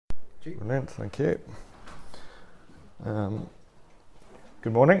Brilliant, thank you.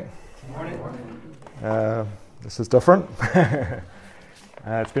 Good morning. Good morning. This is different.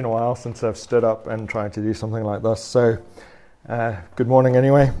 It's been a while since I've stood up and tried to do something like this, so good morning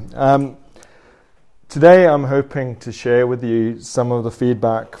anyway. Today I'm hoping to share with you some of the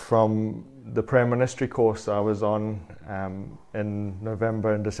feedback from the prayer ministry course I was on in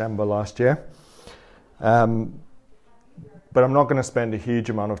November and December last year. But I'm not going to spend a huge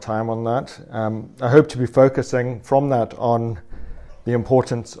amount of time on that. I hope to be focusing from that on the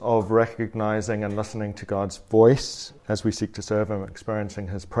importance of recognizing and listening to God's voice as we seek to serve Him, experiencing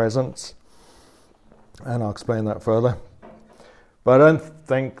His presence. And I'll explain that further. But I don't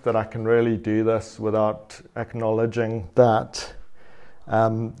think that I can really do this without acknowledging that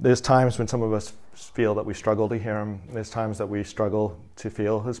there's times when some of us feel that we struggle to hear Him. There's times that we struggle to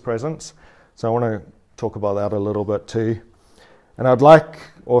feel His presence. So I want to talk about that a little bit too. And I'd like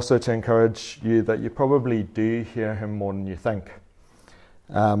also to encourage you that you probably do hear Him more than you think.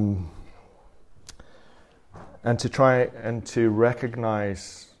 And to try and to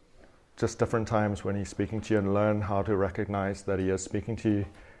recognize just different times when He's speaking to you and learn how to recognize that He is speaking to you.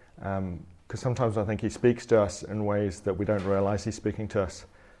 Because sometimes I think He speaks to us in ways that we don't realize He's speaking to us.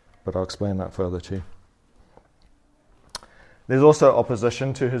 But I'll explain that further too. There's also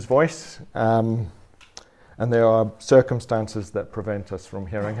opposition to His voice. And there are circumstances that prevent us from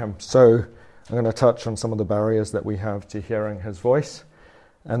hearing Him. So I'm going to touch on some of the barriers that we have to hearing His voice.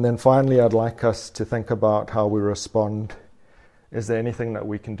 And then finally, I'd like us to think about how we respond. Is there anything that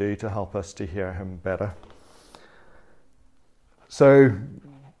we can do to help us to hear Him better? So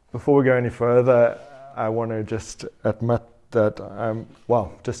before we go any further, I want to just admit that, I'm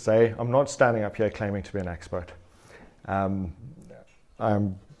not standing up here claiming to be an expert.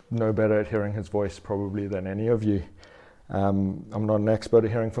 I'm no better at hearing His voice probably than any of you. I'm not an expert at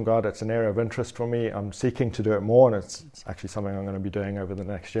hearing from God. It's an area of interest for me. I'm seeking to do it more, and it's actually something I'm going to be doing over the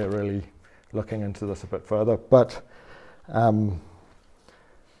next year, really looking into this a bit further. But so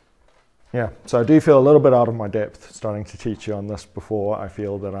I do feel a little bit out of my depth starting to teach you on this before I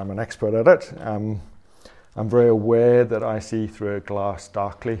feel that I'm an expert at it. I'm very aware that I see through a glass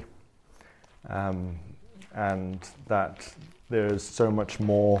darkly, and that there's so much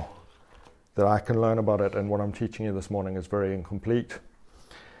more that I can learn about it, and what I'm teaching you this morning is very incomplete.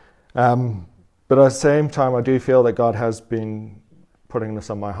 But at the same time, I do feel that God has been putting this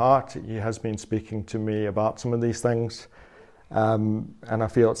on my heart. He has been speaking to me about some of these things, and I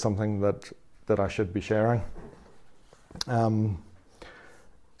feel it's something that I should be sharing.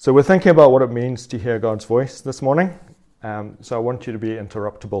 So we're thinking about what it means to hear God's voice this morning. So I want you to be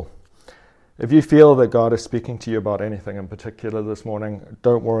interruptible. If you feel that God is speaking to you about anything in particular this morning,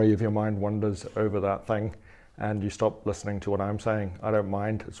 don't worry if your mind wanders over that thing and you stop listening to what I'm saying. I don't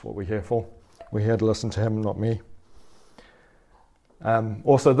mind. It's what we're here for. We're here to listen to Him, not me.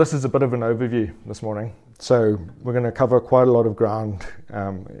 Also, this is a bit of an overview this morning. So we're going to cover quite a lot of ground.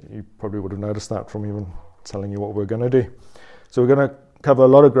 You probably would have noticed that from even telling you what we're going to do. So we're going to cover a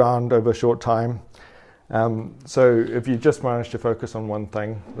lot of ground over a short time. So if you just managed to focus on one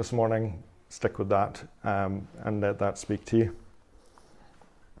thing this morning, stick with that and let that speak to you.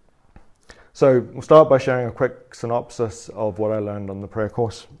 So we'll start by sharing a quick synopsis of what I learned on the prayer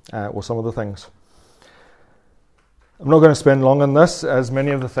course, or some of the things. I'm not going to spend long on this, as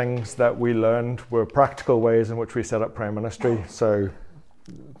many of the things that we learned were practical ways in which we set up prayer ministry. So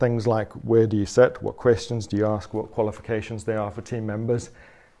things like where do you sit, what questions do you ask, what qualifications there are for team members.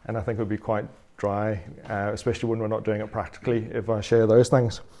 And I think it would be quite dry, especially when we're not doing it practically, if I share those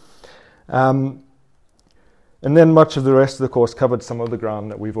things. And then much of the rest of the course covered some of the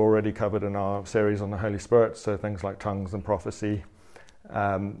ground that we've already covered in our series on the Holy Spirit, so things like tongues and prophecy.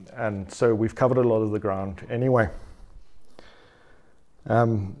 And so we've covered a lot of the ground anyway.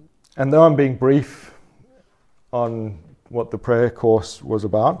 And though I'm being brief on what the prayer course was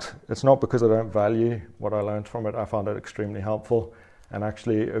about, it's not because I don't value what I learned from it. I found it extremely helpful. And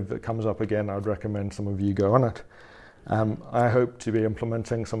actually, if it comes up again, I'd recommend some of you go on it. I hope to be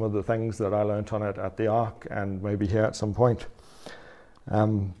implementing some of the things that I learned on it at the Ark and maybe here at some point.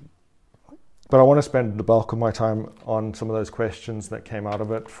 But I want to spend the bulk of my time on some of those questions that came out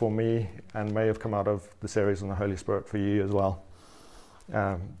of it for me and may have come out of the series on the Holy Spirit for you as well.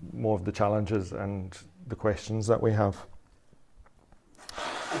 More of the challenges and the questions that we have.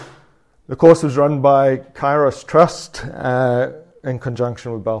 The course was run by Kairos Trust in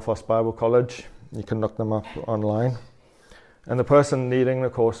conjunction with Belfast Bible College. You can look them up online. And the person leading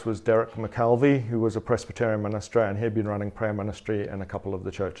the course was Derek McKelvey, who was a Presbyterian minister, and he'd been running prayer ministry in a couple of the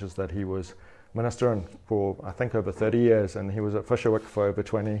churches that he was ministering for, I think, over 30 years, and he was at Fisherwick for over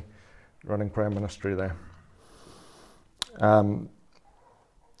 20 running prayer ministry there.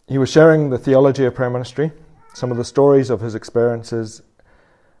 He was sharing the theology of prayer ministry, some of the stories of his experiences,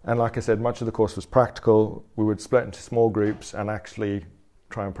 and like I said, much of the course was practical. We would split into small groups and actually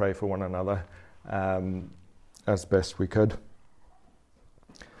try and pray for one another as best we could.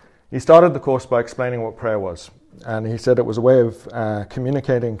 He started the course by explaining what prayer was, and he said it was a way of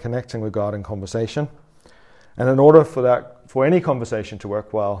communicating, connecting with God in conversation. And in order for any conversation to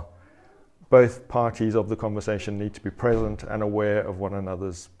work well, both parties of the conversation need to be present and aware of one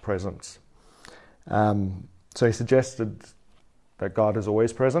another's presence. So he suggested that God is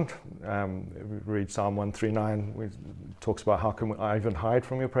always present. We read Psalm 139, it talks about how can I even hide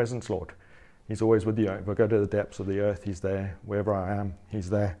from your presence, Lord? He's always with you. If I go to the depths of the earth, he's there. Wherever I am, he's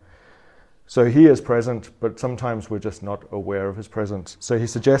there. So he is present, but sometimes we're just not aware of his presence. So he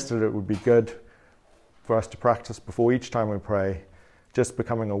suggested it would be good for us to practice before each time we pray, just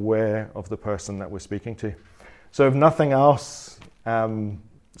becoming aware of the person that we're speaking to. So if nothing else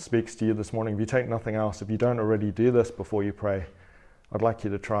speaks to you this morning, if you take nothing else, if you don't already do this before you pray, I'd like you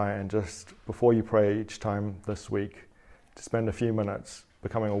to try and just, before you pray each time this week, to spend a few minutes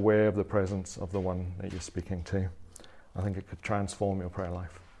becoming aware of the presence of the one that you're speaking to. I think it could transform your prayer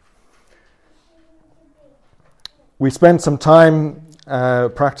life. We spent some time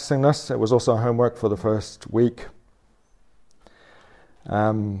practicing this. It was also homework for the first week.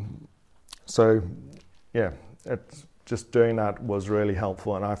 It's just doing that was really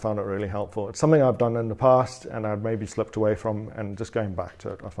helpful, and I found it really helpful. It's something I've done in the past and I'd maybe slipped away from, and just going back to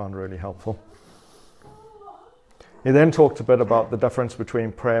it I found really helpful. He then talked a bit about the difference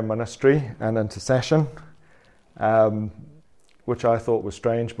between prayer ministry and intercession, which I thought was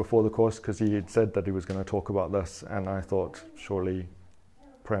strange before the course, because he had said that he was going to talk about this, and I thought surely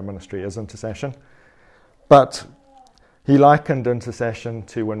prayer ministry is intercession. But he likened intercession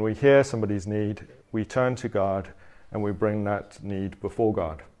to when we hear somebody's need, we turn to God and we bring that need before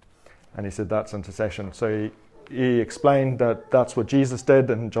God. And he said that's intercession. So he explained that that's what Jesus did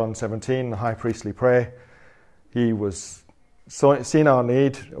in John 17, the high priestly prayer. He was seen our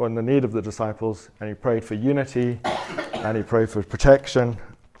need, or the need of the disciples, and he prayed for unity and he prayed for protection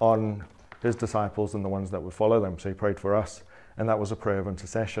on his disciples and the ones that would follow them. So he prayed for us, and that was a prayer of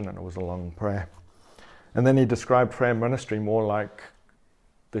intercession, and it was a long prayer. And then he described prayer ministry more like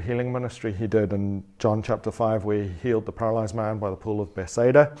the healing ministry he did in John chapter 5, where he healed the paralyzed man by the pool of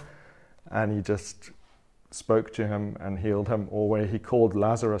Bethsaida, and he just spoke to him and healed him, or where he called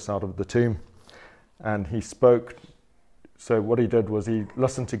Lazarus out of the tomb and he spoke. So what he did was he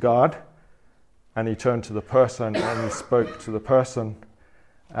listened to God and he turned to the person and he spoke to the person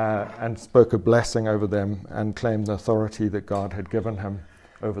and spoke a blessing over them and claimed the authority that God had given him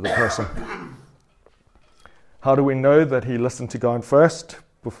over the person. How do we know that he listened to God first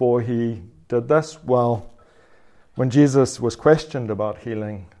before he did this? Well, when Jesus was questioned about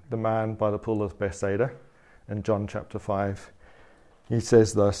healing the man by the pool of Bethsaida in John chapter 5, he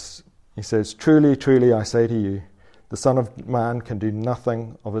says this. He says, "Truly, truly, I say to you, the Son of Man can do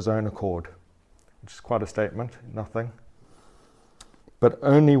nothing of his own accord," which is quite a statement, nothing, "but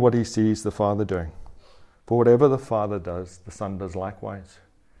only what he sees the Father doing. For whatever the Father does, the Son does likewise."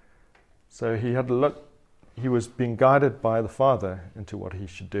 So he was being guided by the Father into what he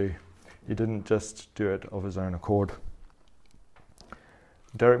should do. He didn't just do it of his own accord.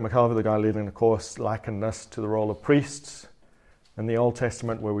 Derek McKelvey, the guy leading the course, likened this to the role of priests in the Old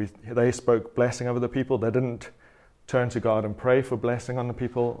Testament, where they spoke blessing over the people. They didn't turn to God and pray for blessing on the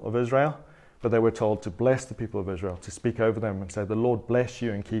people of Israel, but they were told to bless the people of Israel, to speak over them and say, "The Lord bless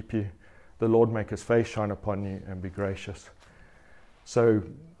you and keep you. The Lord make his face shine upon you and be gracious." So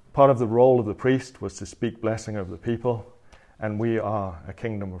part of the role of the priest was to speak blessing over the people, and we are a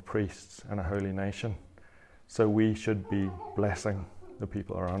kingdom of priests and a holy nation. So we should be blessing the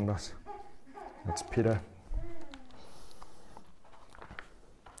people around us. That's Peter.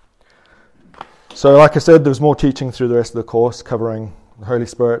 So like I said, there's more teaching through the rest of the course covering the Holy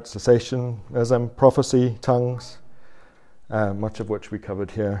Spirit, cessationism, prophecy, tongues, much of which we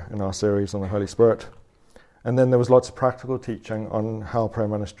covered here in our series on the Holy Spirit. And then there was lots of practical teaching on how prayer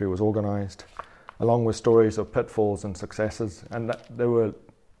ministry was organized, along with stories of pitfalls and successes. And they were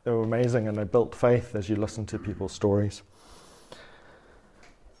amazing, and they built faith as you listened to people's stories.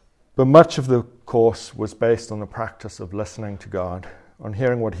 But much of the course was based on the practice of listening to God, on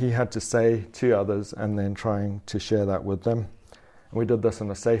hearing what he had to say to others and then trying to share that with them. And we did this in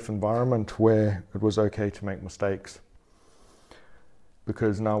a safe environment where it was okay to make mistakes,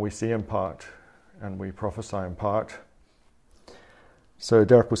 because now we see in part and we prophesy in part. So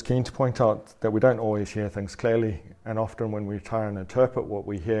Derek was keen to point out that we don't always hear things clearly, and often when we try and interpret what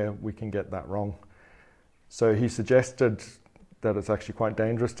we hear, we can get that wrong. So he suggested that it's actually quite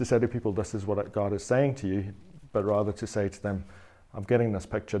dangerous to say to people, this is what God is saying to you, but rather to say to them, I'm getting this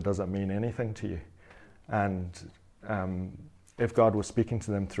picture, does it mean anything to you? And if God was speaking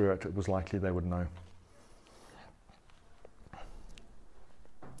to them through it, it was likely they would know.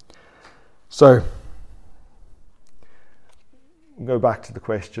 So, we'll go back to the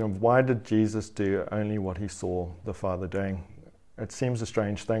question of why did Jesus do only what he saw the Father doing? It seems a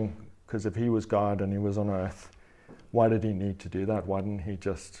strange thing, because if he was God and he was on earth, why did he need to do that? Why didn't he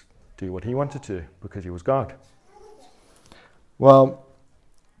just do what he wanted to? Because he was God. Well,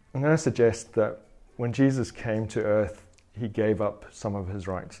 I'm going to suggest that when Jesus came to earth, he gave up some of his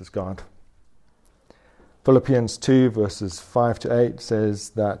rights as God. Philippians 2 verses 5 to 8 says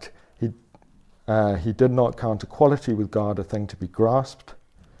that he did not count equality with God a thing to be grasped,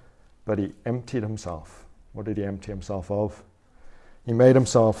 but he emptied himself. What did he empty himself of? He made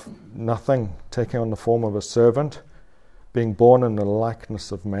himself nothing, taking on the form of a servant, being born in the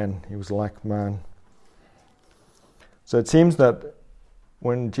likeness of men. He was like man. So it seems that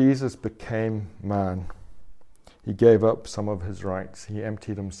when Jesus became man, he gave up some of his rights. He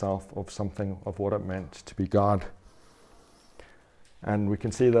emptied himself of something of what it meant to be God. And we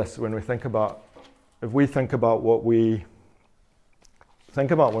can see this when we think about, if we think about what we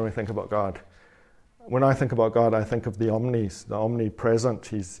think about when we think about God. When I think about God, I think of the omnis, the omnipresent.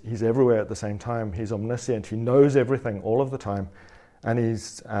 He's everywhere at the same time. He's omniscient. He knows everything all of the time. And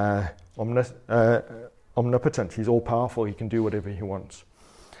he's omnipotent. He's all-powerful. He can do whatever he wants.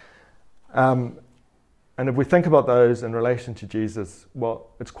 And if we think about those in relation to Jesus, well,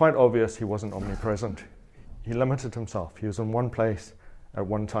 it's quite obvious he wasn't omnipresent. He limited himself. He was in one place at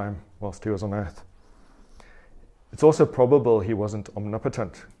one time whilst he was on earth. It's also probable he wasn't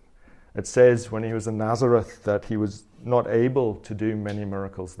omnipotent. It says when he was in Nazareth that he was not able to do many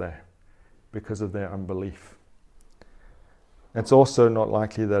miracles there because of their unbelief. It's also not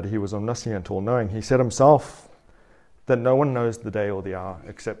likely that he was omniscient, all-knowing. He said himself that no one knows the day or the hour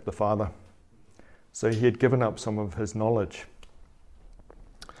except the Father. So he had given up some of his knowledge.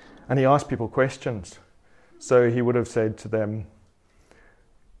 And he asked people questions. So he would have said to them,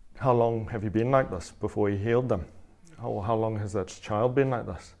 how long have you been like this, before he healed them? Or how long has that child been like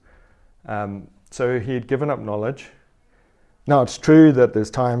this? So he had given up knowledge. Now it's true that there's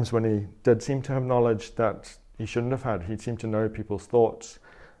times when he did seem to have knowledge that he shouldn't have had. He seemed to know people's thoughts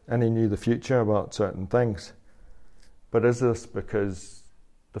and he knew the future about certain things. But is this because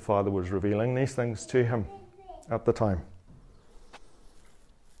the Father was revealing these things to him at the time?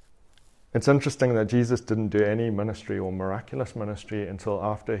 It's interesting that Jesus didn't do any ministry or miraculous ministry until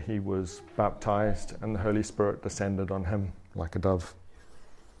after he was baptized and the Holy Spirit descended on him like a dove.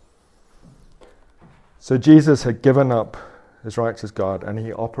 So Jesus had given up his rights as God and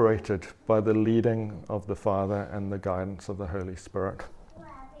he operated by the leading of the Father and the guidance of the Holy Spirit.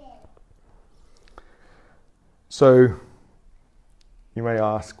 So you may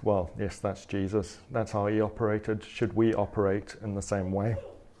ask, well, yes, that's Jesus. That's how he operated. Should we operate in the same way?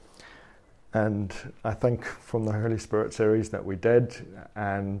 And I think from the Holy Spirit series that we did,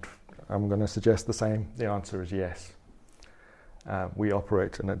 and I'm going to suggest the same, the answer is yes. We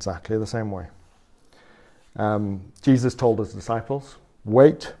operate in exactly the same way. Jesus told his disciples,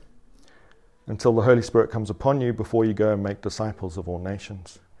 wait until the Holy Spirit comes upon you before you go and make disciples of all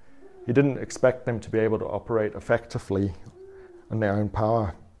nations. He didn't expect them to be able to operate effectively in their own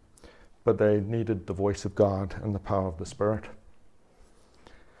power, but they needed the voice of God and the power of the Spirit.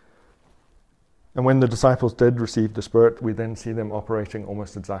 And when the disciples did receive the Spirit, we then see them operating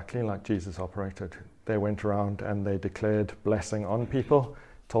almost exactly like Jesus operated. They went around and they declared blessing on people,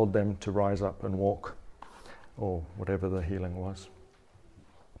 told them to rise up and walk, or whatever the healing was.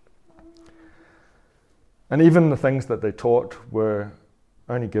 And even the things that they taught were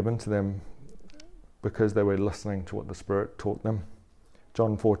only given to them because they were listening to what the Spirit taught them.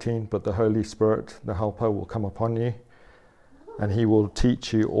 John 14, but the Holy Spirit, the Helper, will come upon you, and he will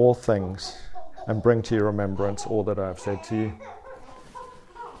teach you all things and bring to your remembrance all that I have said to you.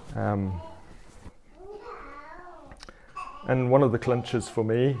 And one of the clinches for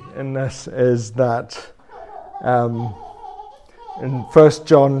me in this is that in 1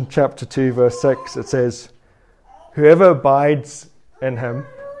 John chapter 2 verse 6 it says, whoever abides in him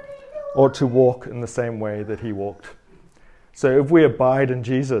ought to walk in the same way that he walked. So if we abide in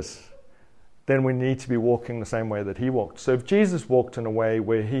Jesus, then we need to be walking the same way that he walked. So if Jesus walked in a way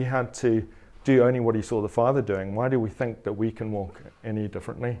where he had to do only what he saw the Father doing, why do we think that we can walk any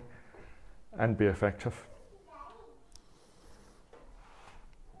differently and be effective?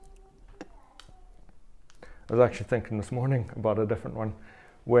 I was actually thinking this morning about a different one,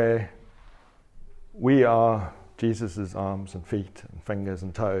 where we are Jesus' arms and feet and fingers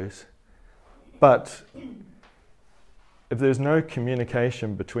and toes. But if there's no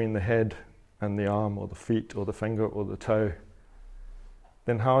communication between the head and the arm or the feet or the finger or the toe,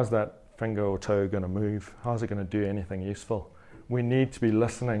 then how is that finger or toe going to move? How is it going to do anything useful? We need to be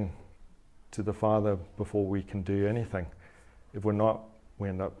listening to the Father before we can do anything. If we're not, we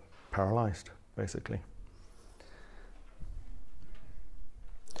end up paralyzed, basically.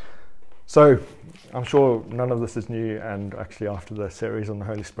 So, I'm sure none of this is new, and actually after the series on the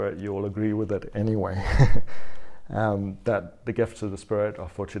Holy Spirit, you all agree with it anyway. That the gifts of the Spirit are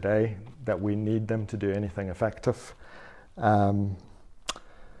for today, that we need them to do anything effective. But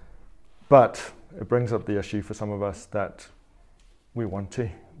it brings up the issue for some of us that we want to.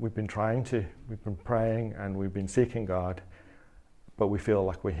 We've been trying to. We've been praying and we've been seeking God, but we feel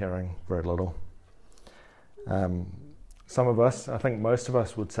like we're hearing very little. Some of us, I think most of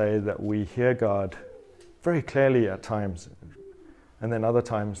us, would say that we hear God very clearly at times, and then other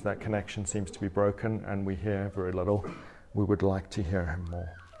times that connection seems to be broken and we hear very little. We would like to hear Him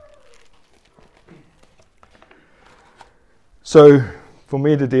more. So, for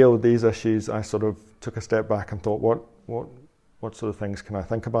me to deal with these issues, I sort of took a step back and thought, what sort of things can I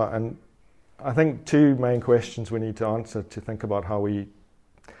think about? And I think two main questions we need to answer to think about how we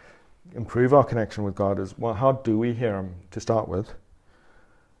improve our connection with God is, well, how do we hear Him to start with?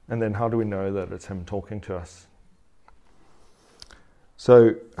 And then how do we know that it's Him talking to us?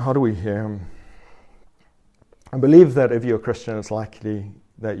 So, how do we hear Him? I believe that if you're a Christian, it's likely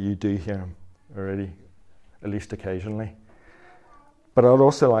that you do hear Him already, at least occasionally. But I'd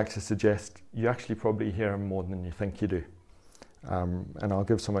also like to suggest you actually probably hear Him more than you think you do. And I'll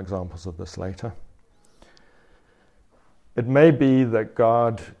give some examples of this later. It may be that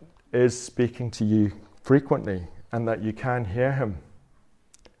God is speaking to you frequently and that you can hear Him,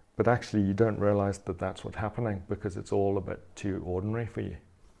 but actually you don't realize that that's what's happening because it's all a bit too ordinary for you.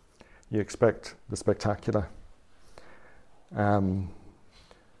 You expect the spectacular.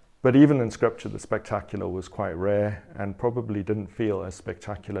 But even in Scripture, the spectacular was quite rare and probably didn't feel as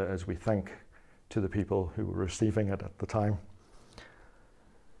spectacular as we think to the people who were receiving it at the time.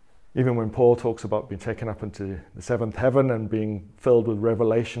 Even when Paul talks about being taken up into the seventh heaven and being filled with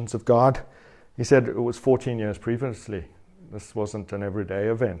revelations of God, he said it was 14 years previously. This wasn't an everyday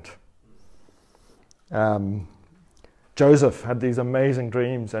event. Joseph had these amazing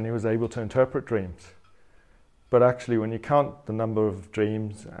dreams and he was able to interpret dreams. But actually, when you count the number of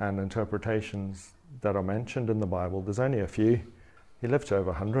dreams and interpretations that are mentioned in the Bible, there's only a few. He lived to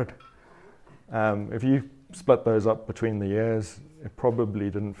over 100. If you split those up between the years, it probably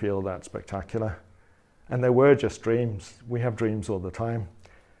didn't feel that spectacular. And they were just dreams. We have dreams all the time.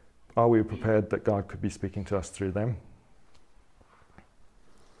 Are we prepared that God could be speaking to us through them?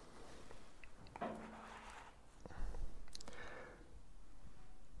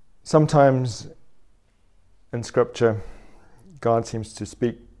 Sometimes in Scripture, God seems to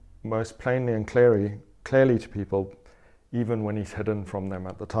speak most plainly and clearly to people, even when He's hidden from them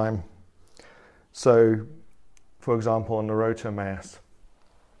at the time. So, for example, on the road to Emmaus,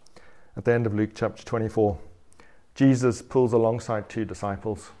 at the end of Luke chapter 24, Jesus pulls alongside two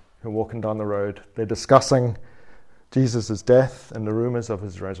disciples who are walking down the road. They're discussing Jesus' death and the rumors of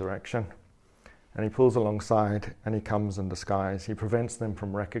His resurrection. And He pulls alongside and He comes in disguise. He prevents them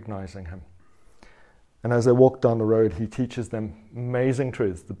from recognizing Him. And as they walk down the road, He teaches them amazing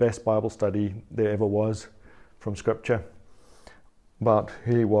truths, the best Bible study there ever was from Scripture, about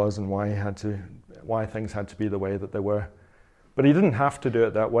who He was and why things had to be the way that they were. But He didn't have to do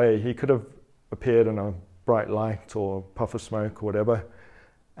it that way. He could have appeared in a bright light or puff of smoke or whatever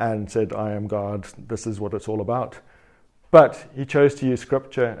and said, I am God, this is what it's all about. But He chose to use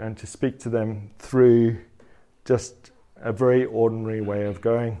Scripture and to speak to them through just a very ordinary way of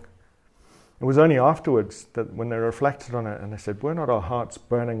going. It was only afterwards that when they reflected on it and they said, were not our hearts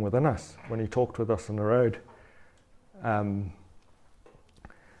burning within us when He talked with us on the road?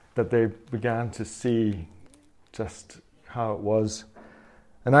 That they began to see just how it was.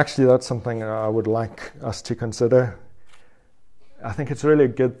 And actually that's something I would like us to consider. I think it's really a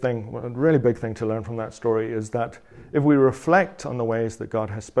good thing, a really big thing to learn from that story is that if we reflect on the ways that God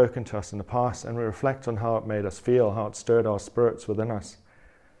has spoken to us in the past and we reflect on how it made us feel, how it stirred our spirits within us,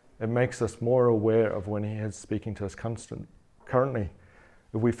 it makes us more aware of when He is speaking to us currently.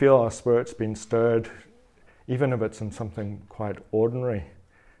 If we feel our spirits being stirred, even if it's in something quite ordinary,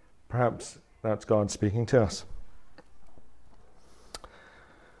 perhaps that's God speaking to us.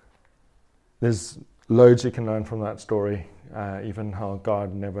 There's loads you can learn from that story, even how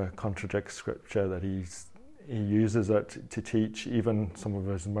God never contradicts Scripture, that He's He uses it to teach even some of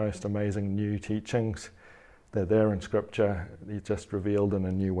his most amazing new teachings. They're there in Scripture. He's just revealed in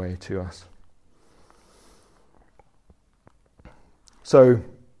a new way to us. So,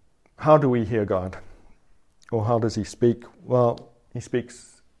 how do we hear God? Or how does he speak? Well, he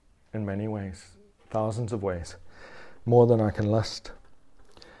speaks in many ways, thousands of ways, more than I can list.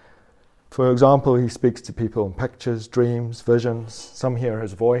 For example, he speaks to people in pictures, dreams, visions. Some hear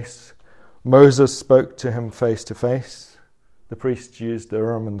his voice. Moses spoke to him face to face. The priests used the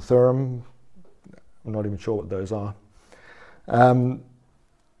Urim and Thummim. I'm not even sure what those are.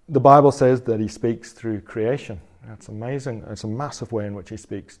 The Bible says that he speaks through creation. That's amazing. It's a massive way in which he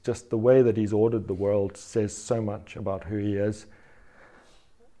speaks. Just the way that he's ordered the world says so much about who he is.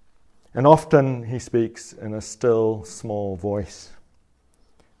 And often he speaks in a still, small voice,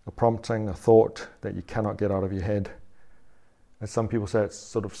 a prompting, a thought that you cannot get out of your head. As some people say, it's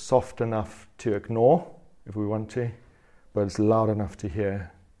sort of soft enough to ignore if we want to, but it's loud enough to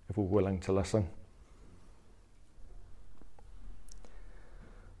hear if we're willing to listen.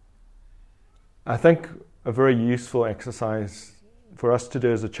 I think a very useful exercise for us to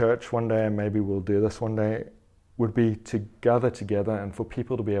do as a church one day, and maybe we'll do this one day, would be to gather together and for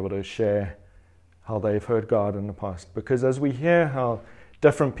people to be able to share how they've heard God in the past. Because as we hear how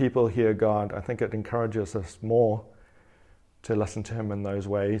different people hear God, I think it encourages us more to listen to him in those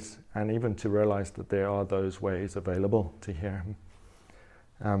ways, and even to realize that there are those ways available to hear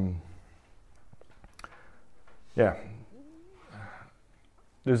him.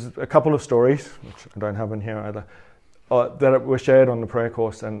 There's a couple of stories, which I don't have in here either, that were shared on the prayer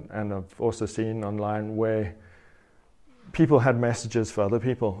course, and I've also seen online, where people had messages for other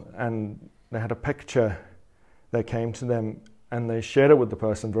people, and they had a picture that came to them, and they shared it with the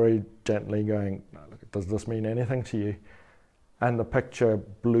person very gently, going, "Does this mean anything to you?" And the picture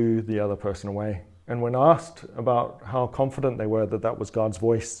blew the other person away. And when asked about how confident they were that that was God's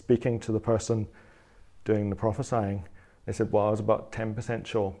voice speaking to the person doing the prophesying, they said, well, I was about 10%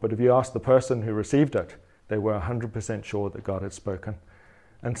 sure. But if you asked the person who received it, they were 100% sure that God had spoken.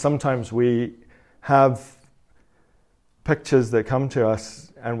 And sometimes we have pictures that come to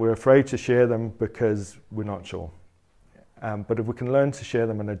us and we're afraid to share them because we're not sure. But if we can learn to share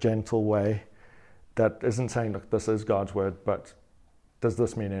them in a gentle way, that isn't saying, look, this is God's word, but does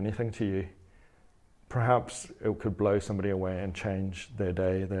this mean anything to you? Perhaps it could blow somebody away and change their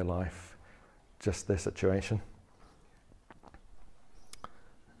day, their life, just their situation.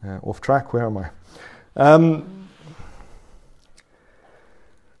 Off track, where am I?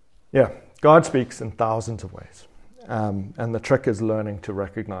 God speaks in thousands of ways. And the trick is learning to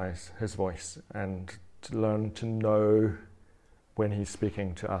recognize his voice and to learn to know when he's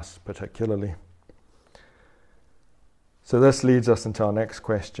speaking to us particularly. So this leads us into our next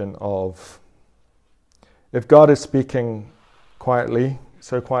question of, if God is speaking quietly,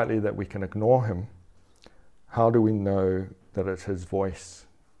 so quietly that we can ignore him, how do we know that it's his voice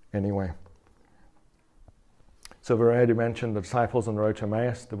anyway? So we already mentioned the disciples on the road to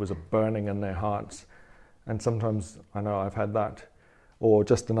Emmaus. There was a burning in their hearts. And sometimes, I know I've had that, or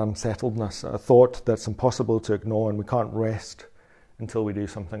just an unsettledness, a thought that's impossible to ignore, and we can't rest until we do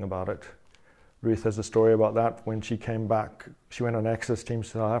something about it. Ruth has a story about that. When she came back, she went on Exodus team to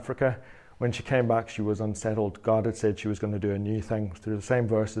South Africa. When she came back, she was unsettled. God had said she was going to do a new thing through the same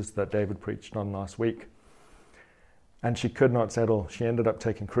verses that David preached on last week. And she could not settle. She ended up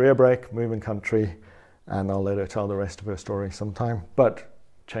taking a career break, moving country, and I'll let her tell the rest of her story sometime, but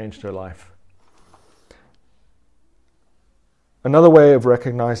changed her life. Another way of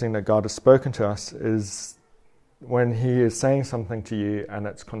recognizing that God has spoken to us is when he is saying something to you and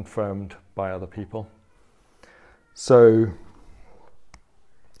it's confirmed by other people. So,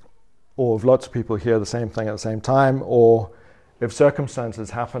 or if lots of people hear the same thing at the same time, or if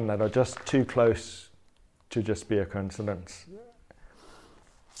circumstances happen that are just too close to just be a coincidence,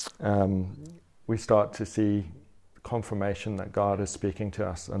 we start to see confirmation that God is speaking to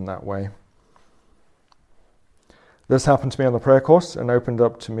us in that way. This happened to me on the prayer course and opened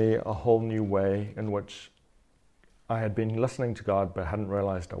up to me a whole new way in which I had been listening to God but hadn't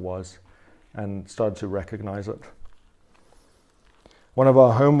realized I was, and started to recognize it. One of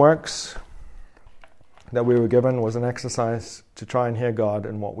our homeworks that we were given was an exercise to try and hear God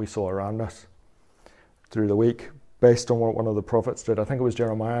in what we saw around us through the week, based on what one of the prophets did. I think it was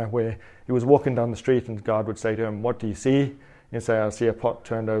Jeremiah, where he was walking down the street and God would say to him, "What do you see?" He'd say, "I see a pot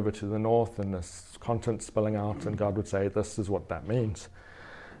turned over to the north and this contents spilling out," and God would say, "This is what that means."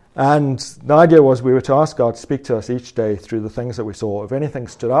 And the idea was we were to ask God to speak to us each day through the things that we saw. If anything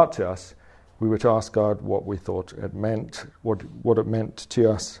stood out to us, we were to ask God what we thought it meant, what it meant to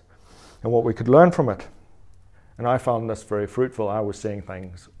us, and what we could learn from it. And I found this very fruitful. I was seeing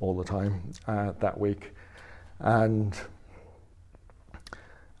things all the time that week. And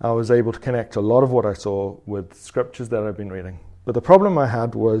I was able to connect a lot of what I saw with scriptures that I've been reading. But the problem I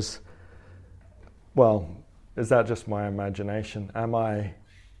had was, well, is that just my imagination? Am I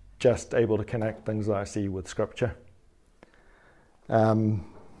just able to connect things that I see with scripture? I'd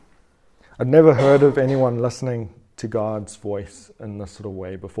never heard of anyone listening to God's voice in this sort of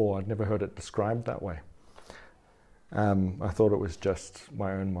way before. I'd never heard it described that way. I thought it was just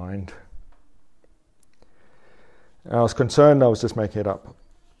my own mind. And I was concerned I was just making it up.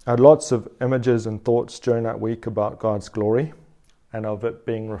 I had lots of images and thoughts during that week about God's glory and of it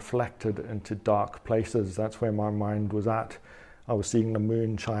being reflected into dark places. That's where my mind was at. I was seeing the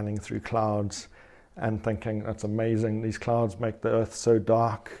moon shining through clouds and thinking, that's amazing. These clouds make the earth so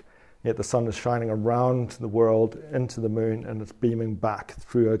dark, yet the sun is shining around the world into the moon and it's beaming back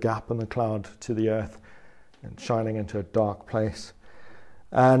through a gap in the cloud to the earth and shining into a dark place.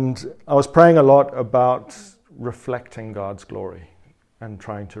 And I was praying a lot about reflecting God's glory and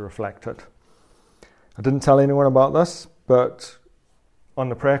trying to reflect it. I didn't tell anyone about this, but on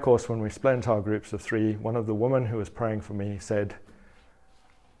the prayer course, when we split into our groups of 3, one of the women who was praying for me said,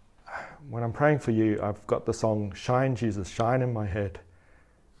 when I'm praying for you, I've got the song, Shine, Jesus, Shine in my head.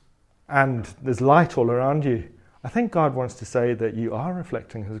 And there's light all around you. I think God wants to say that you are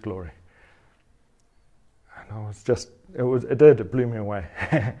reflecting his glory. And I was just, it blew me away.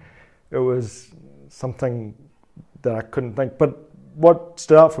 It was something that I couldn't think. But what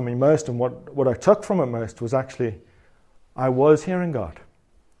stood out for me most and what I took from it most was actually, I was hearing God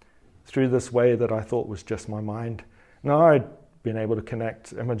through this way that I thought was just my mind. Now, I'd been able to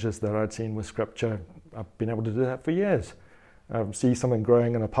connect images that I'd seen with scripture. I've been able to do that for years. I see something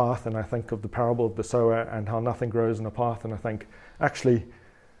growing in a path and I think of the parable of the sower and how nothing grows in a path, and I think, actually,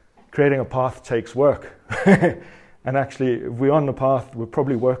 creating a path takes work. And actually, if we're on the path, we're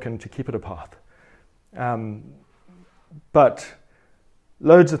probably working to keep it a path. But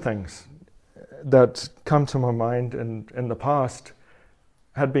loads of things that come to my mind in the past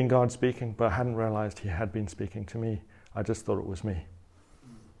had been God speaking, but I hadn't realized he had been speaking to me. I just thought it was me.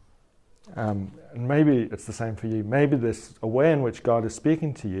 And maybe it's the same for you. Maybe there's a way in which God is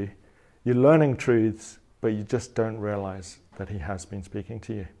speaking to you. You're learning truths, but you just don't realize that he has been speaking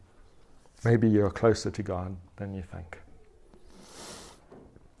to you. Maybe you're closer to God than you think.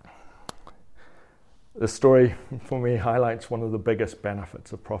 This story, for me, highlights one of the biggest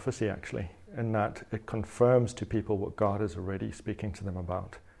benefits of prophecy, actually, in that it confirms to people what God is already speaking to them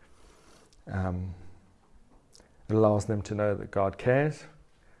about. It allows them to know that God cares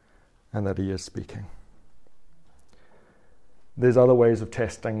and that he is speaking. There's other ways of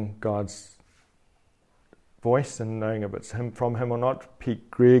testing God's voice and knowing if it's from him or not.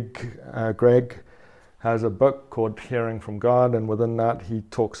 Greg has a book called Hearing from God, and within that he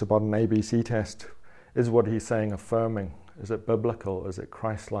talks about an ABC test. Is what he's saying affirming? Is it biblical? Is it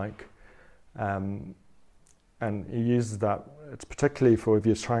Christ-like? And he uses that. It's particularly for if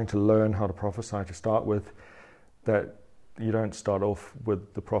you're trying to learn how to prophesy to start with, that you don't start off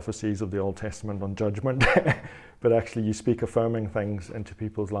with the prophecies of the Old Testament on judgment, but actually you speak affirming things into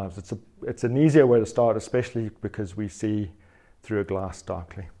people's lives. It's an easier way to start, especially because we see through a glass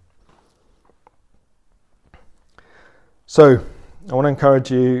darkly. So I want to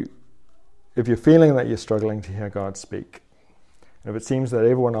encourage you, if you're feeling that you're struggling to hear God speak, and if it seems that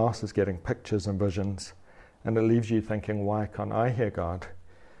everyone else is getting pictures and visions, and it leaves you thinking, why can't I hear God?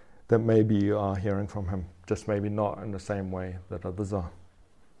 That maybe you are hearing from him, just maybe not in the same way that others are.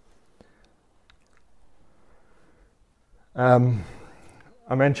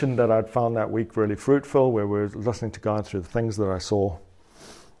 I mentioned that I'd found that week really fruitful, where we were listening to God through the things that I saw,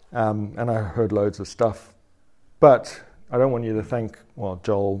 and I heard loads of stuff. But I don't want you to think, well,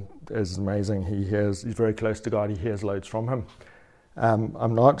 Joel is amazing, he's very close to God, he hears loads from him.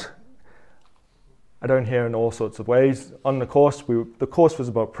 I'm not. I don't hear in all sorts of ways. On the course, the course was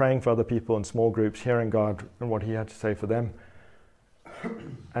about praying for other people in small groups, hearing God and what he had to say for them.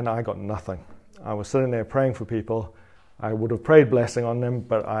 And I got nothing. I was sitting there praying for people. I would have prayed blessing on them,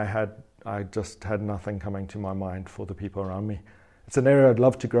 but I just had nothing coming to my mind for the people around me. It's an area I'd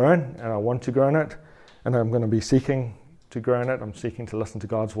love to grow in, and I want to grow in it, and I'm going to be seeking to grow in it. I'm seeking to listen to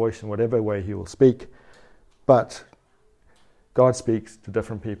God's voice in whatever way he will speak. But God speaks to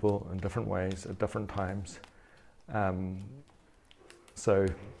different people in different ways at different times. So,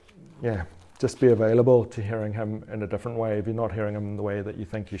 just be available to hearing him in a different way if you're not hearing him in the way that you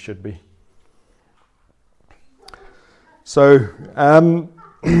think you should be. So,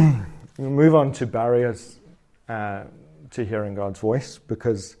 we'll move on to barriers to hearing God's voice,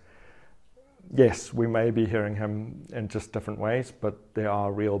 because yes, we may be hearing him in just different ways, but there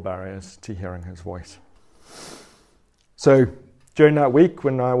are real barriers to hearing his voice. So during that week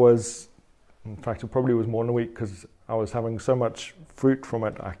when in fact it probably was more than a week because I was having so much fruit from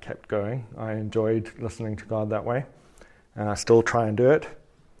it, I kept going. I enjoyed listening to God that way, and I still try and do it,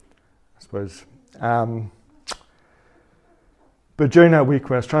 I suppose. But during that week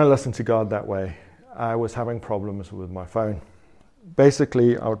when I was trying to listen to God that way, I was having problems with my phone.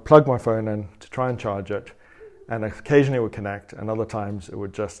 Basically, I would plug my phone in to try and charge it, and occasionally it would connect, and other times it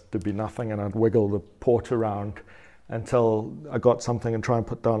would just be nothing, and I'd wiggle the port around until I got something and try and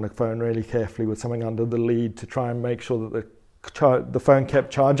put down the phone really carefully with something under the lead to try and make sure that the phone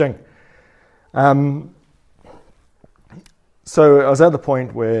kept charging. So I was at the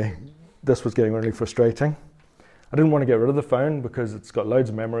point where this was getting really frustrating. I didn't want to get rid of the phone because it's got loads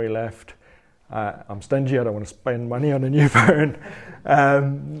of memory left. I'm stingy. I don't want to spend money on a new phone.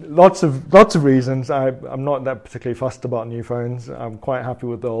 Lots of reasons. I'm not that particularly fussed about new phones. I'm quite happy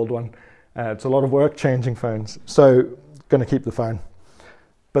with the old one. It's a lot of work changing phones, so going to keep the phone.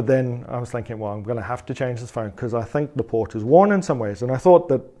 But then I was thinking, well, I'm going to have to change this phone because I think the port is worn in some ways. And I thought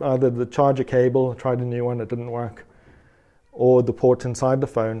that either the charger cable, I tried a new one, it didn't work, or the port inside the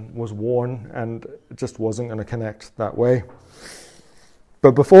phone was worn and it just wasn't going to connect that way.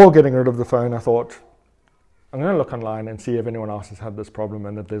 But before getting rid of the phone, I thought, I'm going to look online and see if anyone else has had this problem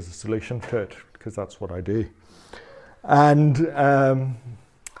and if there's a solution to it, because that's what I do. And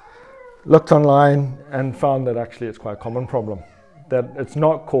looked online and found that actually it's quite a common problem, that it's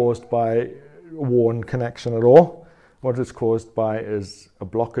not caused by a worn connection at all. What it's caused by is a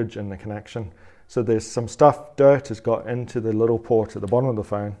blockage in the connection. So there's some stuff, dirt has got into the little port at the bottom of the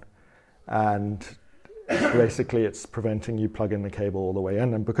phone, and basically it's preventing you plugging the cable all the way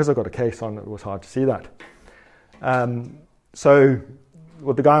in. And because I've got a case on, it was hard to see that. So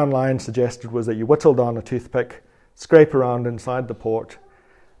what the guy online suggested was that you whittle down a toothpick, scrape around inside the port,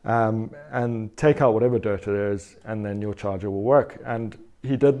 and take out whatever dirt it is, and then your charger will work. And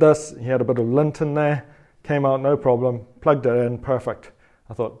he did this. He had a bit of lint in there, came out no problem, plugged it in, perfect.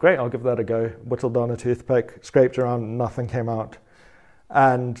 I thought, great, I'll give that a go. Whittled down a toothpick, scraped around, nothing came out,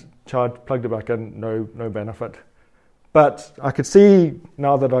 and plugged it back in, no benefit. But I could see,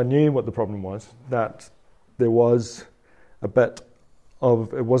 now that I knew what the problem was, that there was a bit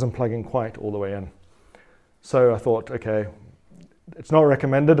of, it wasn't plugging quite all the way in. So I thought, okay, it's not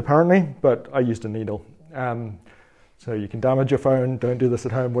recommended apparently, but I used a needle. So you can damage your phone, don't do this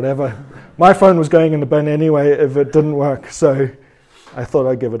at home, whatever. My phone was going in the bin anyway if it didn't work, so I thought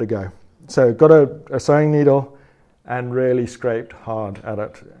I'd give it a go. So got a sewing needle and really scraped hard at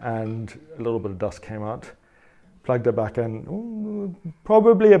it, and a little bit of dust came out. Plugged it back in. Ooh,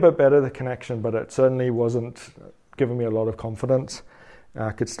 probably a bit better, the connection, but it certainly wasn't giving me a lot of confidence.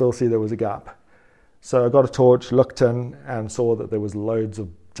 I could still see there was a gap. So I got a torch, looked in, and saw that there was loads of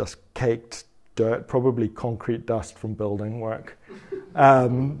just caked dirt, probably concrete dust from building work,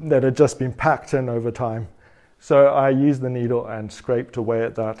 that had just been packed in over time. So I used the needle and scraped away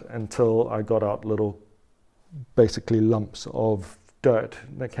at that until I got out little, basically lumps of dirt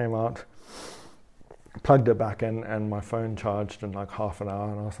that came out. Plugged it back in, and my phone charged in like half an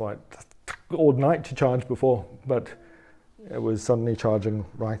hour, and I was like, all night to charge before, but it was suddenly charging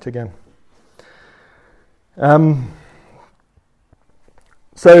right again.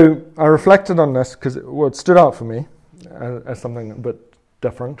 So I reflected on this because it stood out for me as something a bit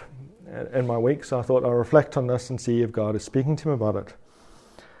different in my week. So I thought I'll reflect on this and see if God is speaking to me about it.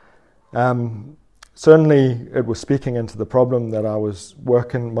 Certainly it was speaking into the problem that I was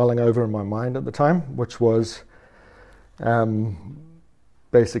mulling over in my mind at the time, which was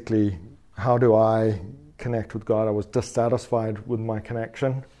basically, how do I connect with God? I was dissatisfied with my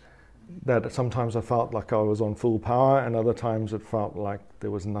connection. That sometimes I felt like I was on full power, and other times it felt like there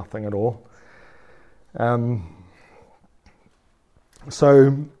was nothing at all. Where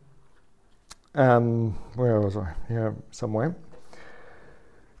was I? Here somewhere.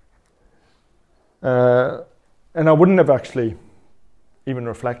 And I wouldn't have actually even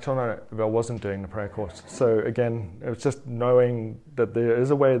reflected on it if I wasn't doing the prayer course. So again, it was just knowing that there is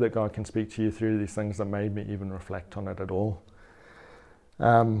a way that God can speak to you through these things that made me even reflect on it at all.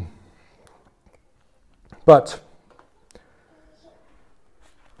 But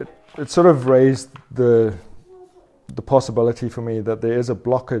it sort of raised the possibility for me that there is a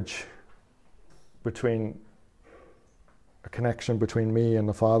blockage between a connection between me and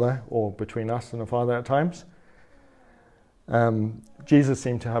the Father, or between us and the Father at times. Jesus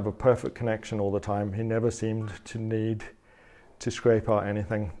seemed to have a perfect connection all the time. He never seemed to need to scrape out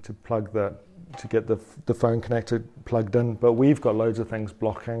anything to plug to get the phone connected, plugged in, but we've got loads of things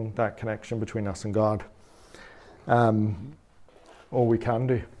blocking that connection between us and God. All we can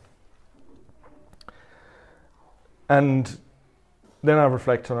do. And then I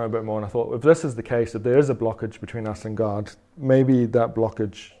reflected on it a bit more, and I thought, if this is the case, if there is a blockage between us and God, maybe that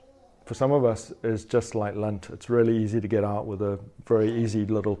blockage, for some of us, is just like lint. It's really easy to get out with a very easy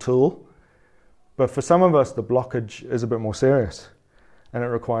little tool. But for some of us, the blockage is a bit more serious, and it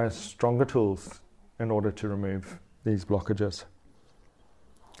requires stronger tools in order to remove these blockages.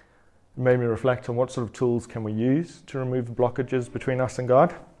 It made me reflect on what sort of tools can we use to remove the blockages between us and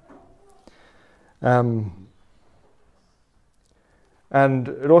God. And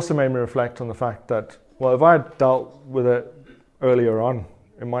it also made me reflect on the fact that, well, if I had dealt with it earlier on,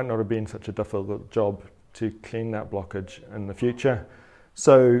 it might not have been such a difficult job to clean that blockage in the future.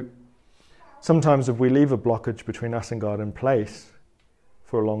 So sometimes if we leave a blockage between us and God in place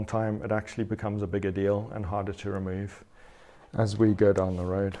for a long time, it actually becomes a bigger deal and harder to remove as we go down the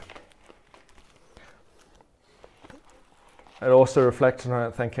road. I also reflected on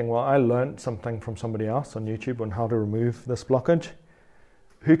it thinking, well, I learned something from somebody else on YouTube on how to remove this blockage.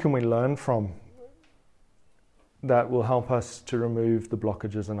 Who can we learn from that will help us to remove the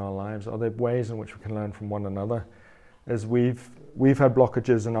blockages in our lives? Are there ways in which we can learn from one another? As we've had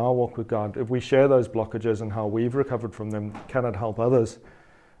blockages in our walk with God, if we share those blockages and how we've recovered from them, can it help others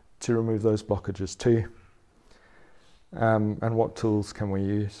to remove those blockages too? And what tools can we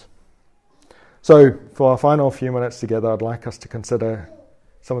use? So for our final few minutes together, I'd like us to consider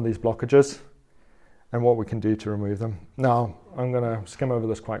some of these blockages and what we can do to remove them. Now, I'm going to skim over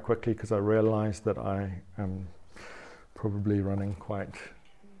this quite quickly because I realize that I am probably running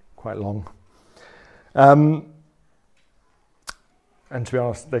quite long. And to be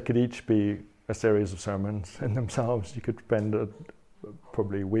honest, they could each be a series of sermons in themselves. You could spend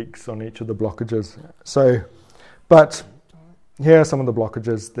probably weeks on each of the blockages. But here are some of the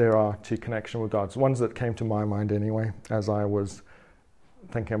blockages there are to connection with God. Ones that came to my mind anyway, as I was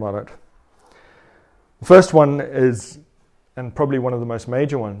thinking about it. The first one is, and probably one of the most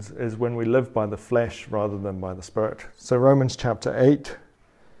major ones, is when we live by the flesh rather than by the Spirit. So Romans chapter 8,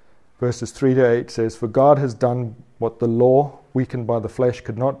 verses 3 to 8 says, "For God has done what the law, weakened by the flesh,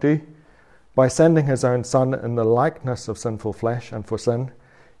 could not do. By sending his own Son in the likeness of sinful flesh, and for sin,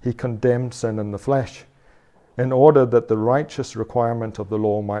 he condemned sin in the flesh, in order that the righteous requirement of the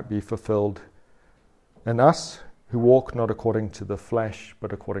law might be fulfilled in us, who walk not according to the flesh,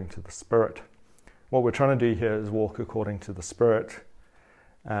 but according to the Spirit." What we're trying to do here is walk according to the Spirit.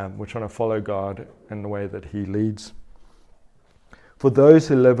 We're trying to follow God in the way that he leads. "For those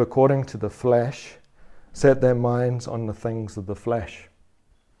who live according to the flesh set their minds on the things of the flesh.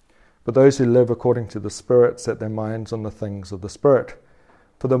 But those who live according to the Spirit set their minds on the things of the Spirit.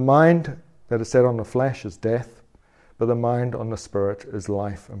 For the mind that is set on the flesh is death, but the mind on the Spirit is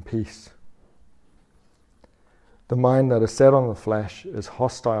life and peace. The mind that is set on the flesh is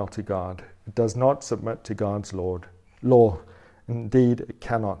hostile to God. It does not submit to God's law. Indeed, it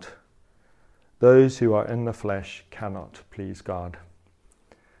cannot. Those who are in the flesh cannot please God."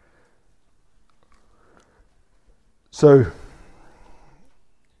 So,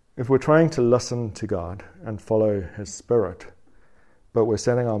 if we're trying to listen to God and follow his Spirit, but we're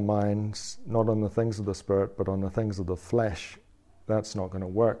setting our minds not on the things of the Spirit, but on the things of the flesh, that's not going to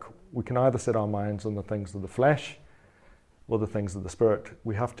work. We can either set our minds on the things of the flesh or the things of the Spirit.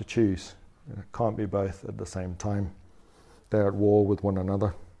 We have to choose. It can't be both at the same time. They're at war with one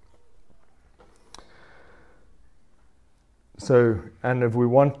another. So, and if we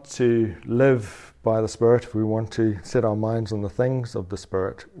want to live by the Spirit, if we want to set our minds on the things of the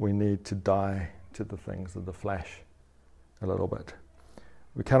Spirit, we need to die to the things of the flesh a little bit.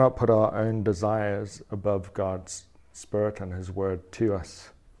 We cannot put our own desires above God's Spirit and his word to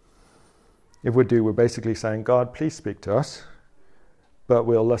us. If we do, we're basically saying, "God, please speak to us," but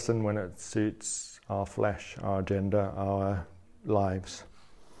we'll listen when it suits our flesh, our agenda, our lives.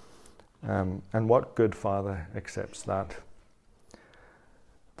 And what good father accepts that?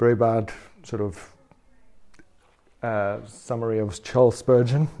 Very bad sort of summary of Charles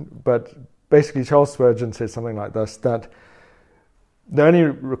Spurgeon, but basically Charles Spurgeon says something like this, that the only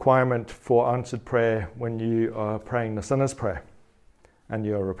requirement for answered prayer when you are praying the sinner's prayer and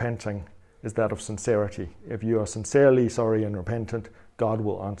you are repenting is that of sincerity. If you are sincerely sorry and repentant, God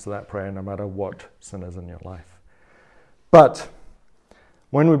will answer that prayer no matter what sin is in your life. But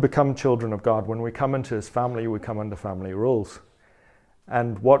when we become children of God, when we come into his family, we come under family rules.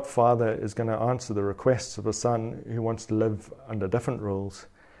 And what father is going to answer the requests of a son who wants to live under different rules,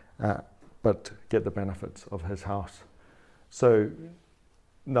 but get the benefits of his house? So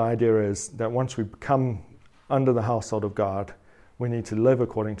the idea is that once we come under the household of God, we need to live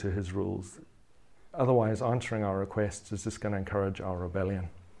according to his rules. Otherwise, answering our requests is just going to encourage our rebellion.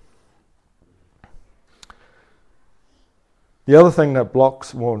 The other thing that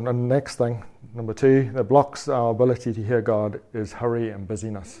blocks, the next thing, number 2, that blocks our ability to hear God is hurry and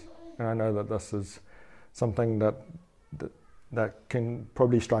busyness. And I know that this is something that can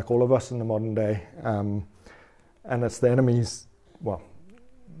probably strike all of us in the modern day. And it's the enemy's,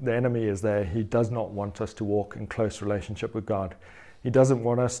 the enemy is there. He does not want us to walk in close relationship with God. He doesn't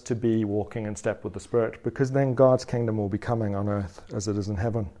want us to be walking in step with the Spirit, because then God's kingdom will be coming on earth as it is in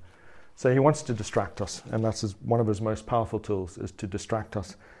heaven. So he wants to distract us, and that's one of his most powerful tools, is to distract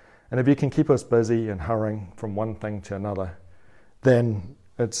us. And if he can keep us busy and hurrying from one thing to another, then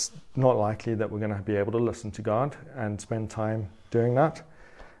it's not likely that we're going to be able to listen to God and spend time doing that.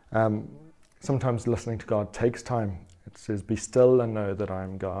 Sometimes listening to God takes time. It says, "Be still and know that I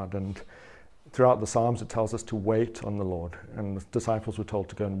am God." And throughout the Psalms, it tells us to wait on the Lord. And the disciples were told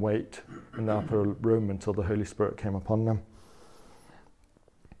to go and wait in the upper room until the Holy Spirit came upon them.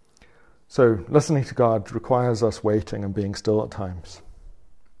 So listening to God requires us waiting and being still at times.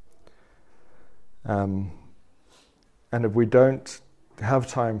 And if we don't have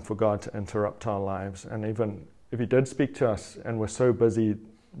time for God to interrupt our lives, and even if he did speak to us and we're so busy,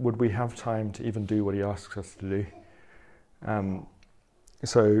 would we have time to even do what he asks us to do?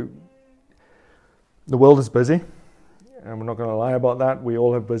 So the world is busy, and we're not going to lie about that. We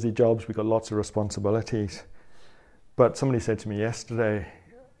all have busy jobs. We've got lots of responsibilities. But somebody said to me yesterday,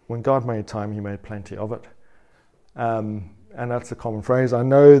 when God made time, he made plenty of it. And that's a common phrase. I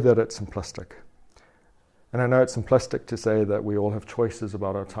know that it's simplistic. And I know it's simplistic to say that we all have choices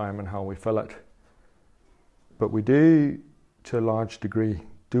about our time and how we fill it. But we do to a large degree.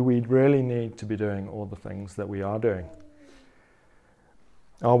 Do we really need to be doing all the things that we are doing?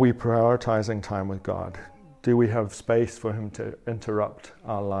 Are we prioritizing time with God? Do we have space for him to interrupt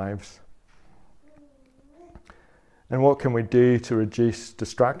our lives? And what can we do to reduce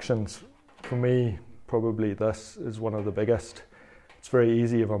distractions? For me, probably this is one of the biggest. It's very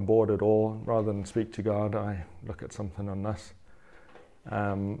easy if I'm bored at all, rather than speak to God, I look at something on this.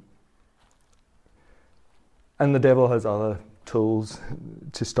 And the devil has other tools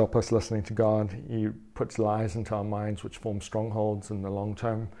to stop us listening to God. He puts lies into our minds which form strongholds in the long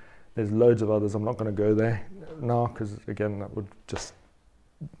term. There's loads of others. I'm not going to go there now because, again, that would just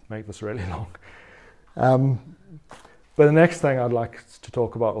make this really long. But the next thing I'd like to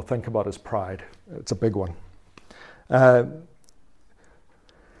talk about or think about is pride. It's a big one.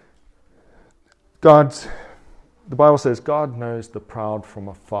 The Bible says God knows the proud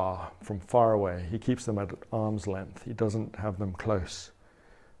from far away. He keeps them at arm's length. He doesn't have them close.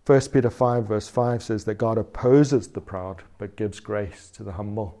 1 Peter 5 verse 5 says that God opposes the proud but gives grace to the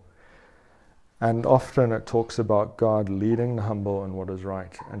humble. And often it talks about God leading the humble in what is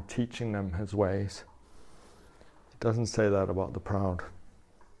right and teaching them his ways. It doesn't say that about the proud.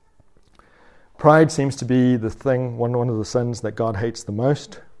 Pride seems to be the thing, one of the sins that God hates the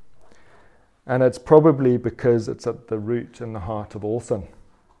most. And it's probably because it's at the root and the heart of all sin.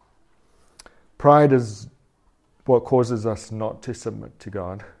 Pride is what causes us not to submit to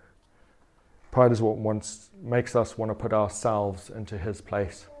God. Pride is what makes us want to put ourselves into his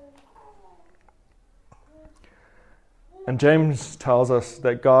place. And James tells us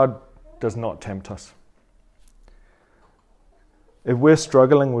that God does not tempt us. If we're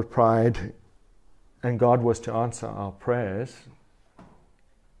struggling with pride and God was to answer our prayers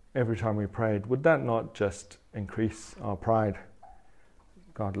every time we prayed, would that not just increase our pride?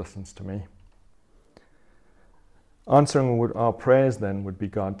 God listens to me. Answering our prayers then would be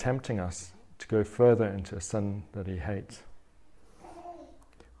God tempting us to go further into a sin that he hates.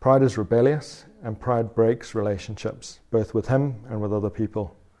 Pride is rebellious, and pride breaks relationships, both with him and with other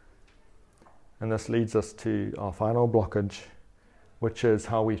people. And this leads us to our final blockage, which is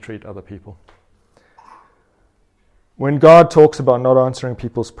how we treat other people. When God talks about not answering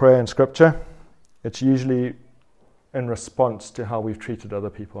people's prayer in Scripture, it's usually in response to how we've treated other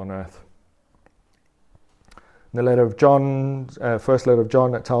people on earth. In the letter of John, first letter of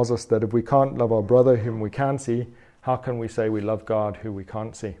John, it tells us that if we can't love our brother whom we can see, how can we say we love God who we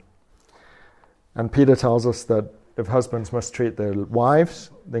can't see? And Peter tells us that if husbands mistreat their wives,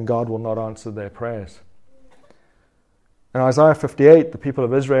 then God will not answer their prayers. In Isaiah 58, the people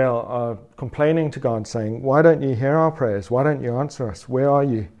of Israel are complaining to God, saying, "Why don't you hear our prayers? Why don't you answer us? Where are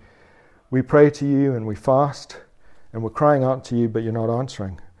you? We pray to you and we fast, and we're crying out to you, but you're not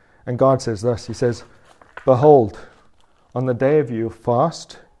answering." And God says this, he says, "Behold, on the day of your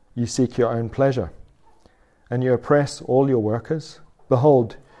fast, you seek your own pleasure, and you oppress all your workers,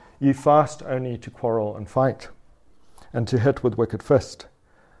 Behold, you fast only to quarrel and fight, and to hit with wicked fist.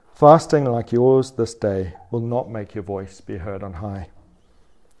 Fasting like yours this day will not make your voice be heard on high.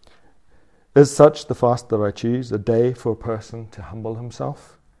 Is such the fast that I choose, a day for a person to humble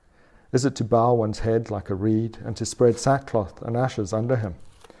himself? Is it to bow one's head like a reed, and to spread sackcloth and ashes under him?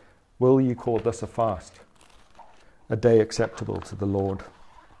 Will you call this a fast, a day acceptable to the Lord?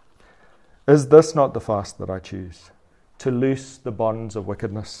 Is this not the fast that I choose, to loose the bonds of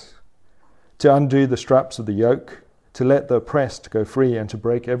wickedness, to undo the straps of the yoke, to let the oppressed go free, and to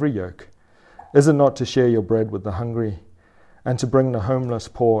break every yoke? Is it not to share your bread with the hungry, and to bring the homeless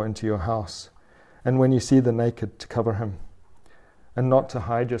poor into your house, and when you see the naked, to cover him, and not to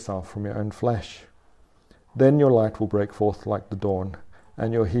hide yourself from your own flesh? Then your light will break forth like the dawn,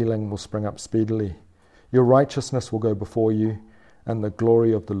 and your healing will spring up speedily. Your righteousness will go before you, and the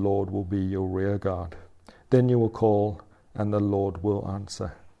glory of the Lord will be your rear guard. Then you will call, and the Lord will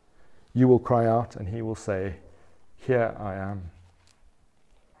answer. You will cry out, and he will say, Here I am.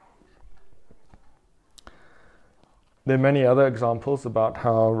 There are many other examples about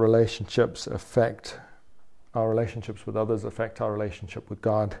how relationships affect our relationships with others, affect our relationship with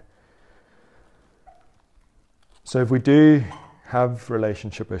God. So if we do have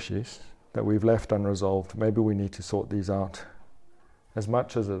relationship issues that we've left unresolved, maybe we need to sort these out. As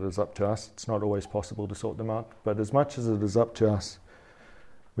much as it is up to us, it's not always possible to sort them out, but as much as it is up to us,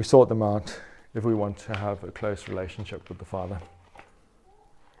 we sort them out if we want to have a close relationship with the Father.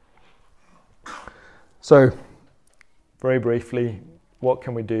 So, very briefly, what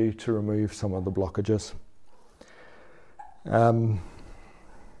can we do to remove some of the blockages?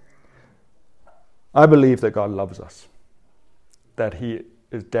 I believe that God loves us, that he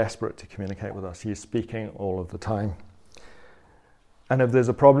is desperate to communicate with us. He is speaking all of the time. And if there's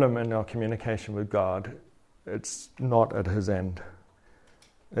a problem in our communication with God, it's not at his end.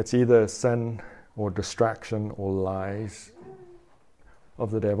 It's either sin or distraction or lies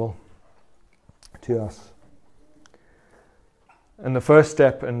of the devil to us. And the first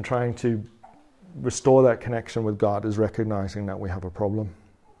step in trying to restore that connection with God is recognizing that we have a problem.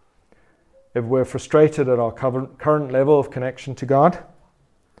 If we're frustrated at our current level of connection to God,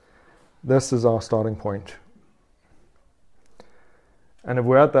 this is our starting point. And if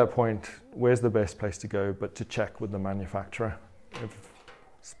we're at that point, where's the best place to go but to check with the manufacturer? If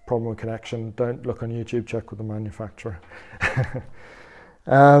it's a problem with connection, don't look on YouTube, check with the manufacturer.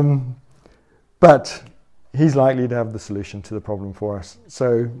 But he's likely to have the solution to the problem for us.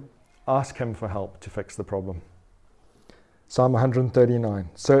 So ask him for help to fix the problem. Psalm 139,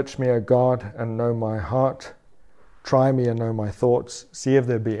 Search me, O God, and know my heart. Try me and know my thoughts. See if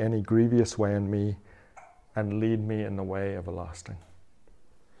there be any grievous way in me, and lead me in the way everlasting.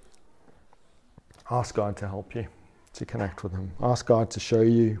 Ask God to help you, to connect with him. Ask God to show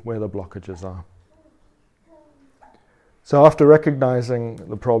you where the blockages are. So after recognizing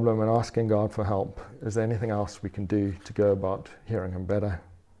the problem and asking God for help, is there anything else we can do to go about hearing him better?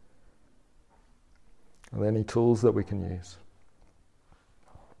 Are there any tools that we can use?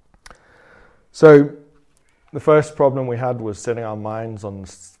 So the first problem we had was setting our minds on the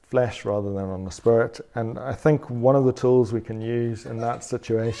flesh rather than on the spirit. And I think one of the tools we can use in that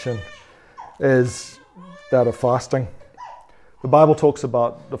situation is that of fasting. The Bible talks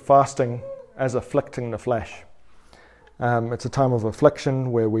about the fasting as afflicting the flesh. It's a time of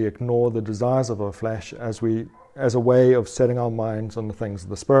affliction where we ignore the desires of our flesh as a way of setting our minds on the things of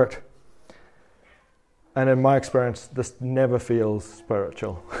the Spirit. And in my experience, this never feels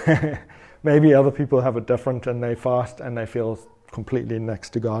spiritual. Maybe other people have it different and they fast and they feel completely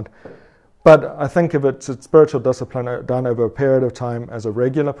next to God. But I think if it's a spiritual discipline done over a period of time as a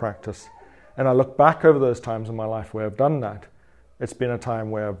regular practice, and I look back over those times in my life where I've done that, it's been a time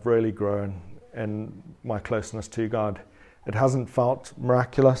where I've really grown in my closeness to God. It hasn't felt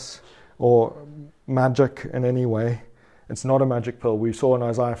miraculous or magic in any way. It's not a magic pill. We saw in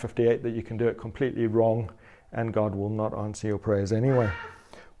Isaiah 58 that you can do it completely wrong and God will not answer your prayers anyway.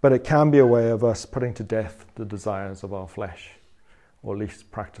 But it can be a way of us putting to death the desires of our flesh, or at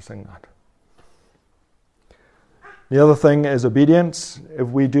least practicing that. The other thing is obedience. If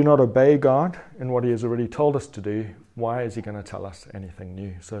we do not obey God in what he has already told us to do, why is he going to tell us anything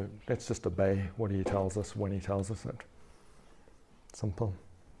new? So let's just obey what he tells us when he tells us it. Simple,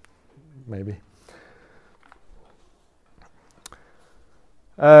 maybe.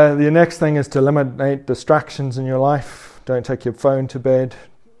 The next thing is to eliminate distractions in your life. Don't take your phone to bed,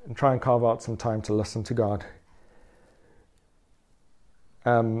 and try and carve out some time to listen to God.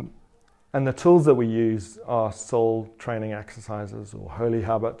 And the tools that we use are soul training exercises or holy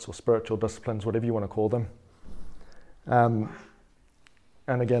habits or spiritual disciplines, whatever you want to call them.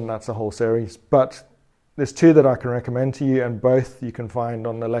 and again, that's a whole series. But there's two that I can recommend to you, and both you can find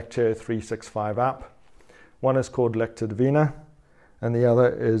on the Lectio 365 app. One is called Lectio Divina, and the other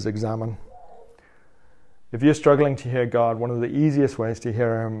is Examen. If you're struggling to hear God, one of the easiest ways to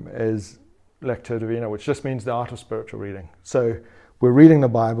hear Him is Lectio Divina, which just means the art of spiritual reading. So we're reading the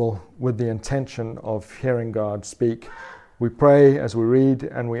Bible with the intention of hearing God speak. We pray as we read,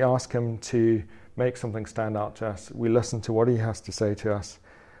 and we ask Him to make something stand out to us. We listen to what He has to say to us,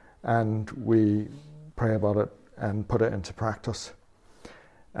 and we pray about it and put it into practice.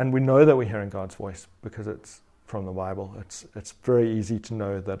 And we know that we're hearing God's voice because it's from the Bible. It's very easy to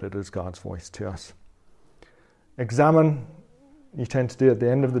know that it is God's voice to us. Examen, you tend to do at the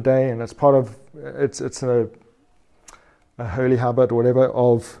end of the day, and it's part of it's a holy habit or whatever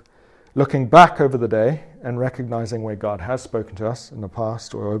of looking back over the day and recognizing where God has spoken to us in the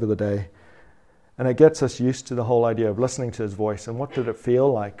past or over the day. And it gets us used to the whole idea of listening to His voice and what did it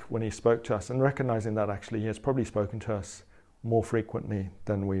feel like when He spoke to us, and recognizing that actually He has probably spoken to us more frequently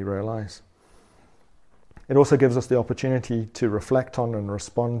than we realize. It also gives us the opportunity to reflect on and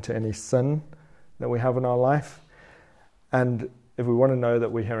respond to any sin that we have in our life. And if we want to know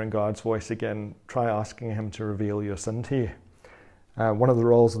that we're hearing God's voice again, try asking Him to reveal your sin to you. One of the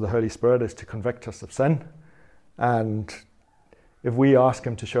roles of the Holy Spirit is to convict us of sin. And if we ask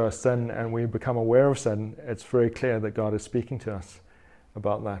Him to show us sin and we become aware of sin, it's very clear that God is speaking to us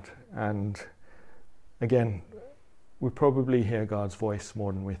about that. And again, we probably hear God's voice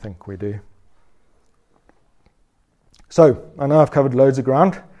more than we think we do. So, I know I've covered loads of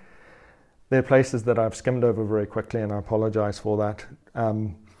ground. There are places that I've skimmed over very quickly, and I apologize for that.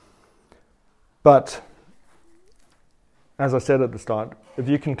 But as I said at the start, if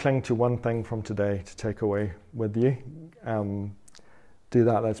you can cling to one thing from today to take away with you, do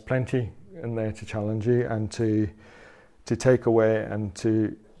that. There's plenty in there to challenge you and to take away and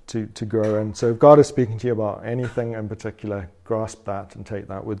to grow. And so if God is speaking to you about anything in particular, grasp that and take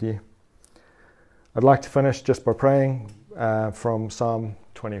that with you. I'd like to finish just by praying from Psalm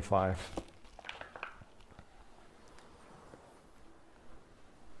 25.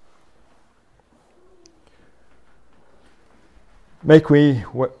 Make me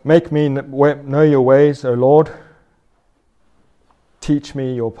know your ways, O Lord. Teach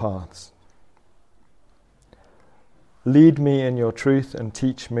me your paths. Lead me in your truth and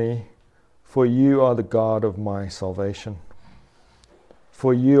teach me, for you are the God of my salvation.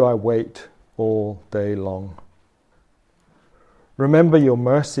 For you I wait all day long. Remember your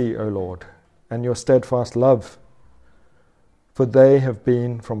mercy, O Lord, and your steadfast love, for they have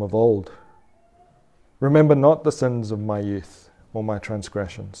been from of old. Remember not the sins of my youth, or my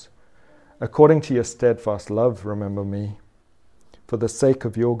transgressions. According to your steadfast love, remember me, for the sake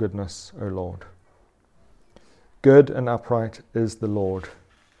of your goodness, O Lord. Good and upright is the Lord.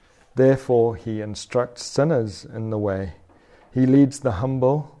 Therefore He instructs sinners in the way. He leads the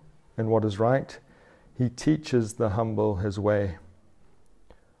humble in what is right. He teaches the humble His way.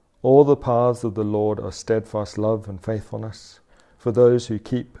 All the paths of the Lord are steadfast love and faithfulness for those who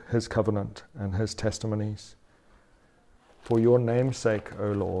keep His covenant and His testimonies. For your name's sake,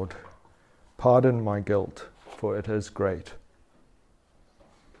 O Lord, pardon my guilt, for it is great.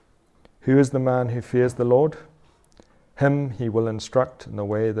 Who is the man who fears the Lord? Him He will instruct in the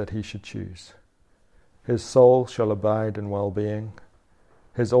way that he should choose. His soul shall abide in well-being.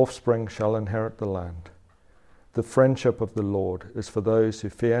 His offspring shall inherit the land. The friendship of the Lord is for those who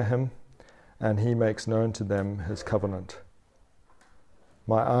fear Him, and He makes known to them His covenant.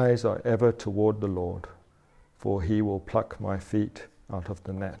 My eyes are ever toward the Lord, for He will pluck my feet out of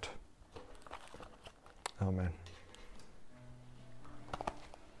the net. Amen.